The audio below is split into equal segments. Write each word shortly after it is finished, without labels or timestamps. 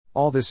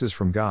All this is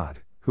from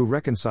God, who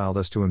reconciled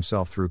us to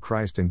himself through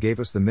Christ and gave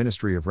us the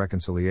ministry of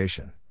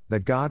reconciliation,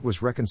 that God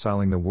was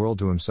reconciling the world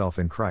to himself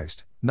in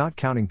Christ, not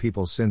counting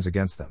people's sins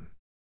against them.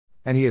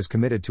 And he has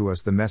committed to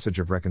us the message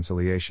of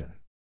reconciliation.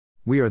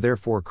 We are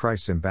therefore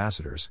Christ's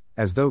ambassadors,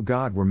 as though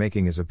God were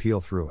making his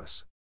appeal through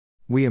us.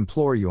 We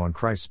implore you on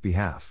Christ's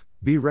behalf,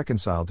 be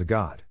reconciled to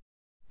God.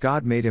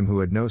 God made him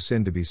who had no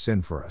sin to be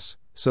sin for us,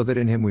 so that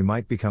in him we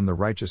might become the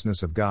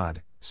righteousness of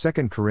God.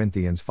 2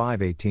 Corinthians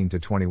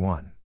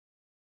 5:18-21.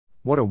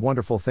 What a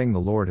wonderful thing the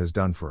Lord has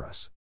done for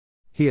us.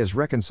 He has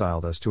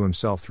reconciled us to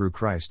himself through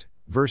Christ,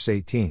 verse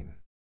 18.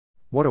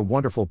 What a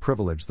wonderful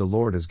privilege the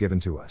Lord has given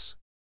to us.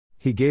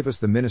 He gave us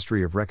the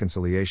ministry of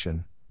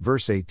reconciliation,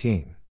 verse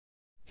 18.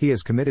 He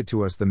has committed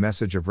to us the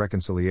message of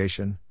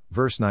reconciliation,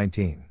 verse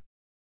 19.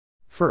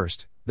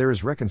 First, there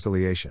is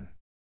reconciliation.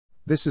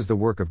 This is the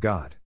work of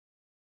God.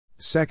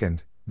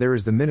 Second, there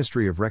is the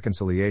ministry of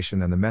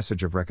reconciliation and the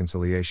message of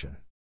reconciliation.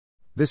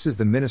 This is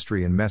the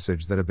ministry and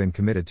message that have been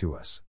committed to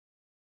us.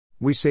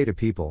 We say to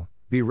people,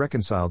 be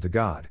reconciled to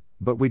God,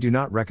 but we do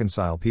not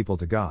reconcile people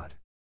to God.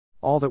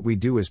 All that we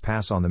do is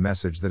pass on the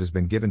message that has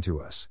been given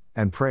to us,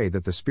 and pray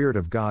that the Spirit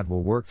of God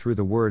will work through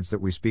the words that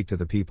we speak to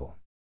the people.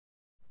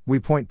 We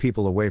point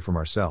people away from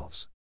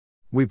ourselves.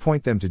 We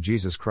point them to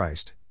Jesus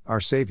Christ, our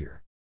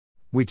Savior.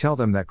 We tell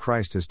them that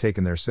Christ has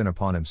taken their sin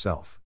upon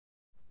himself.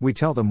 We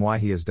tell them why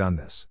he has done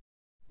this.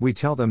 We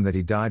tell them that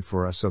he died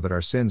for us so that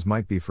our sins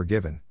might be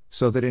forgiven,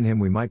 so that in him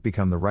we might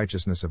become the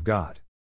righteousness of God.